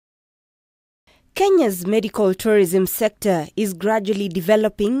Kenya's medical tourism sector is gradually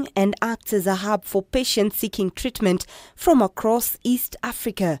developing and acts as a hub for patients seeking treatment from across East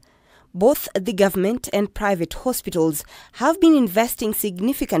Africa. Both the government and private hospitals have been investing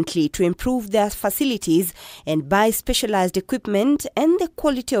significantly to improve their facilities and buy specialized equipment, and the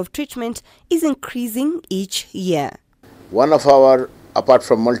quality of treatment is increasing each year. One of our, apart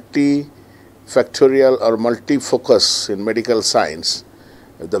from multifactorial or multi-focus in medical science,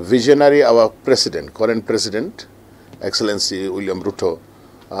 the visionary, our president, current president, Excellency William Ruto,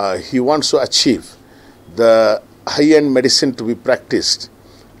 he wants to achieve the high-end medicine to be practiced,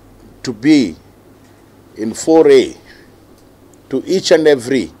 to be in 4A to each and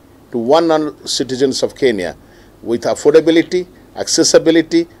every, to one citizens of Kenya with affordability,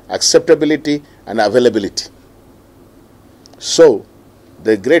 accessibility, acceptability and availability. So,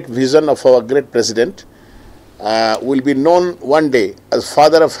 the great vision of our great president will be known one day as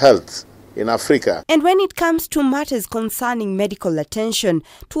father of health in Africa. And when it comes to matters concerning medical attention,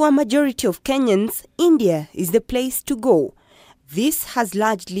 to a majority of Kenyans, India is the place to go. This has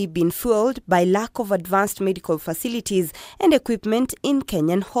largely been fueled by lack of advanced medical facilities and equipment in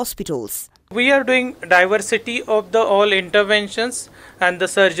Kenyan hospitals. We are doing diversity of the all interventions and the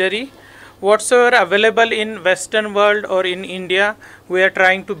surgery. Whatsoever available in Western world or in India, we are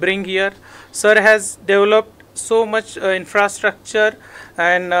trying to bring here. Sir has developed so much infrastructure,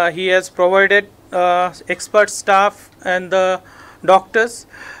 and he has provided expert staff and the doctors,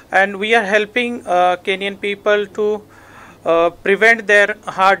 and we are helping Kenyan people to prevent their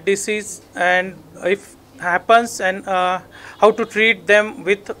heart disease, and if happens, and how to treat them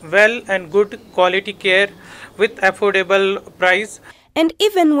with well and good quality care with affordable price. And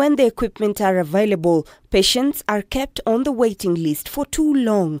even when the equipment are available, patients are kept on the waiting list for too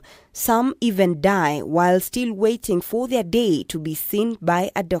long. Some even die while still waiting for their day to be seen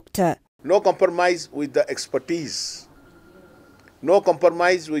by a doctor. No compromise with the expertise. No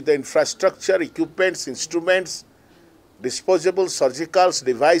compromise with the infrastructure, equipments, instruments, disposable surgicals,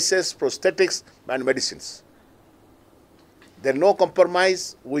 devices, prosthetics and medicines. There is no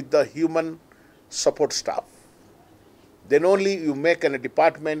compromise with the human support staff. Then only you make a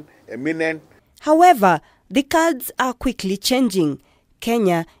department eminent. However, the cards are quickly changing.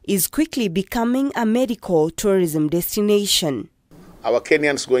 Kenya is quickly becoming a medical tourism destination. Our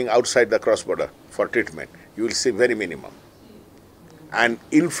Kenyans going outside the cross-border for treatment, you will see very minimum. And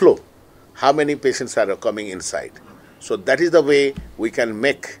inflow, how many patients are coming inside. So that is the way we can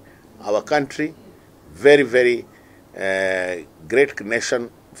make our country very, very great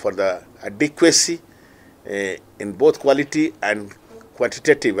nation for the adequacy in both quality and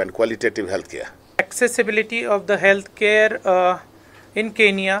quantitative and qualitative healthcare. Accessibility of the healthcare in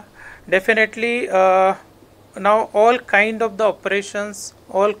Kenya, definitely now all kind of the operations,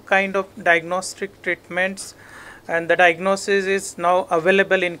 all kind of diagnostic treatments, and the diagnosis is now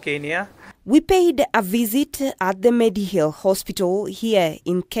available in Kenya. We paid a visit at the Medihill Hospital here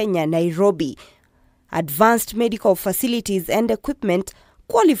in Kenya, Nairobi. Advanced medical facilities and equipment,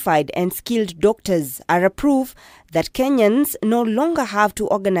 qualified and skilled doctors are a proof that Kenyans no longer have to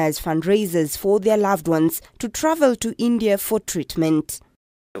organize fundraisers for their loved ones to travel to India for treatment.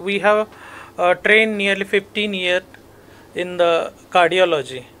 We have trained nearly 15 years in the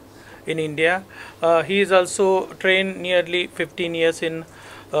cardiology in India. He is also trained nearly 15 years in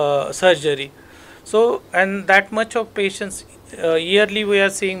surgery. So, and that much of patients, yearly we are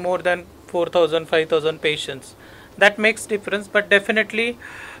seeing more than 4,000, 5,000 patients. That makes difference, but definitely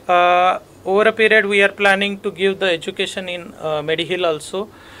over a period we are planning to give the education in Medihill also.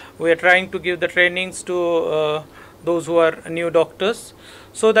 We are trying to give the trainings to those who are new doctors,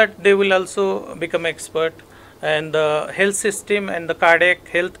 so that they will also become expert, and the health system and the cardiac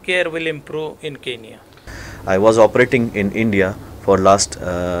health care will improve in Kenya. I was operating in India for last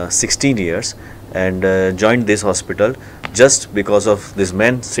 16 years and joined this hospital just because of this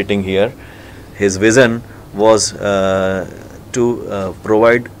man sitting here. His vision was to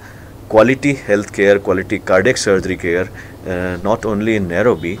provide quality health care, quality cardiac surgery care, not only in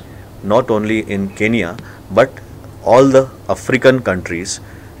Nairobi, not only in Kenya, but all the African countries.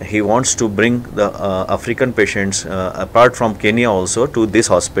 He wants to bring the African patients apart from Kenya also to this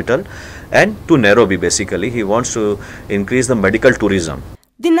hospital and to Nairobi. Basically, he wants to increase the medical tourism.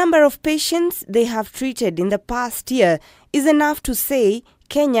 The number of patients they have treated in the past year is enough to say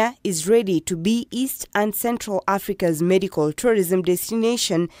Kenya is ready to be East and Central Africa's medical tourism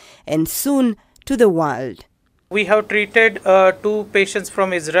destination, and soon to the world. We have treated 2 patients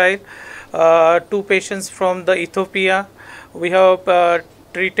from Israel, 2 patients from the Ethiopia. We have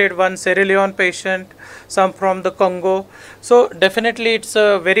treated one Sierra Leone patient, some from the Congo. So definitely it's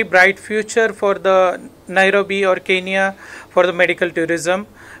a very bright future for the Nairobi or Kenya for the medical tourism.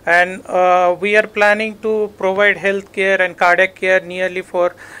 And we are planning to provide health care and cardiac care nearly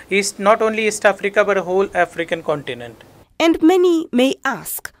for not only East Africa but the whole African continent. And many may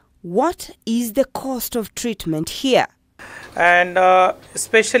ask, what is the cost of treatment here? And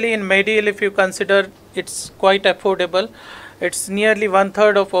especially in Medihill, if you consider, it's quite affordable. It's nearly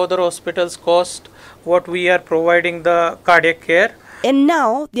 1/3 of other hospitals' cost what we are providing the cardiac care. And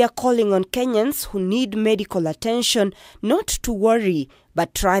now they are calling on Kenyans who need medical attention not to worry,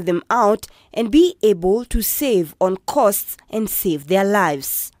 but try them out and be able to save on costs and save their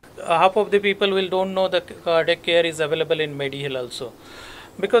lives. Half of the people don't know the cardiac care is available in Medihill also.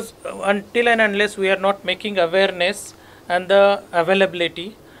 Because until and unless we are not making awareness and the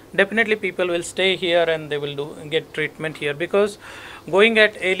availability, definitely people will stay here and they will get treatment here. Because going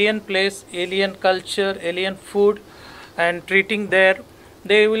at alien place, alien culture, alien food and treating there,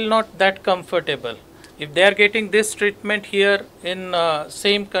 they will not that comfortable. If they are getting this treatment here in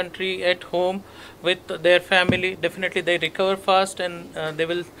same country at home with their family, definitely they recover fast and they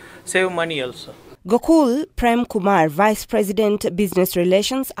will save money also. Gokul Prem Kumar, Vice President Business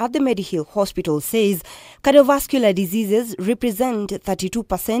Relations at the Medihill Hospital, says cardiovascular diseases represent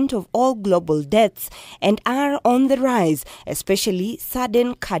 32% of all global deaths and are on the rise, especially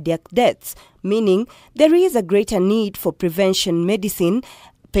sudden cardiac deaths, meaning there is a greater need for prevention medicine,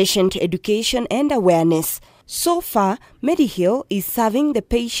 patient education and awareness. So far, Medihill is serving the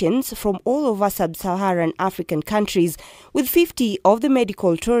patients from all over sub-Saharan African countries, with 50 of the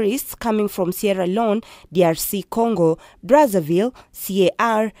medical tourists coming from Sierra Leone, DRC Congo, Brazzaville,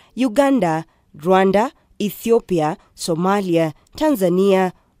 CAR, Uganda, Rwanda, Ethiopia, Somalia,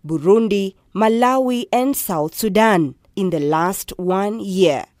 Tanzania, Burundi, Malawi and South Sudan in the last 1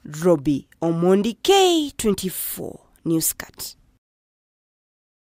 year. Robbie Omondi, K24 Newscut.